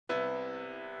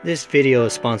This video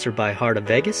is sponsored by Heart of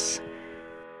Vegas.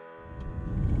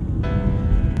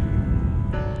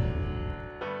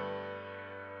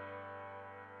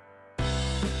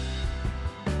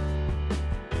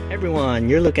 Everyone,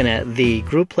 you're looking at the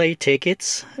group play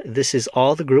tickets. This is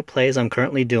all the group plays I'm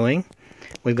currently doing.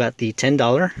 We've got the $10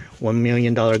 $1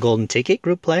 million golden ticket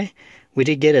group play. We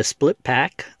did get a split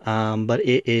pack, but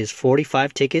it is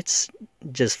 45 tickets,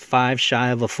 just 5 shy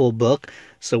of a full book.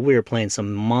 So we're playing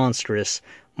some monstrous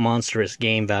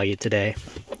game value today.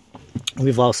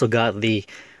 We've also got the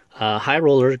High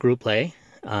Rollers group play.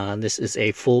 This is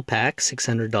a full pack,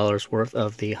 $600 worth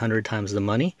of the 100 times the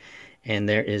money. And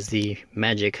there is the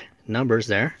magic numbers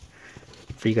there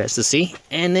for you guys to see.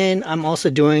 And then I'm also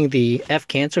doing the F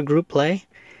Cancer group play.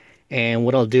 And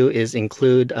what I'll do is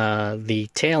include the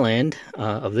tail end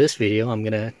of this video. I'm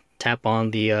going to tap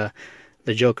on the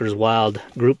Joker's Wild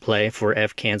group play for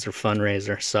F Cancer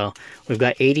fundraiser. So we've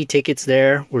got 80 tickets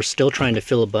there. We're still trying to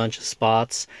fill a bunch of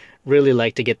spots. Really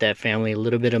like to get that family a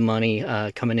little bit of money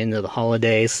coming into the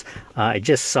holidays. I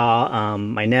just saw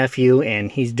my nephew,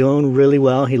 and he's doing really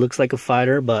well. He looks like a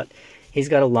fighter, but he's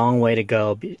got a long way to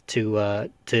go to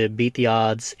beat the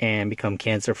odds and become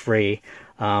cancer-free.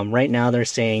 Right now they're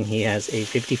saying he has a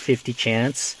 50-50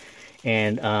 chance,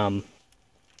 and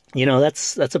you know,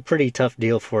 that's a pretty tough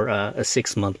deal for a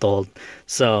 6-month-old.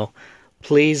 So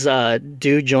please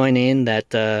do join in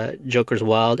that Joker's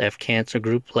Wild F Cancer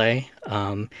group play.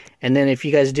 And then if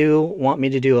you guys do want me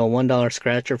to do a $1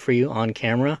 scratcher for you on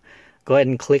camera, go ahead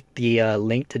and click the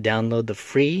link to download the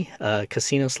free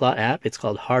casino slot app. It's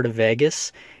called Heart of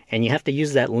Vegas, and you have to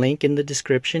use that link in the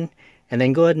description. And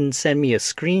then go ahead and send me a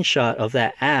screenshot of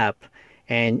that app,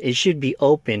 and it should be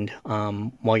opened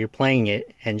while you're playing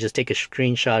it, and just take a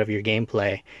screenshot of your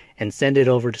gameplay and send it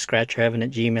over to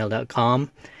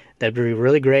scratcherheaven@gmail.com. That'd be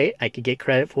really great. I could get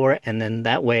credit for it, and then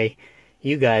that way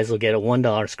you guys will get a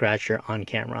 $1 scratcher on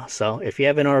camera. So if you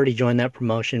haven't already joined that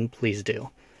promotion, please do.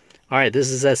 Alright, this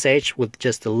is SH with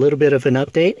just a little bit of an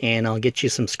update, and I'll get you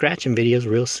some scratching videos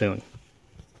real soon.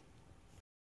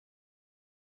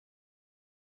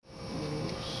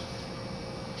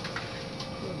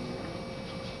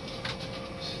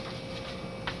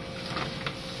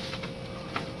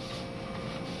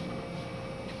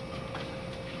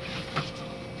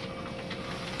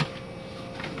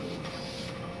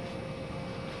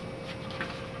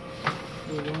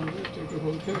 Take a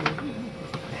whole time.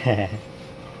 Yeah,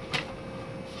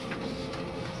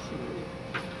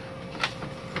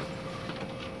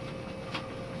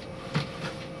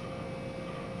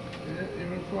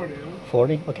 even 40, huh?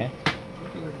 40? Okay.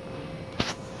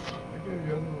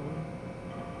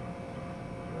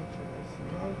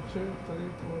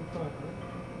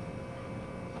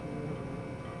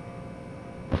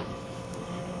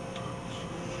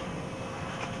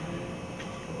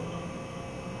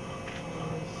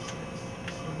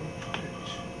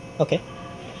 Okay.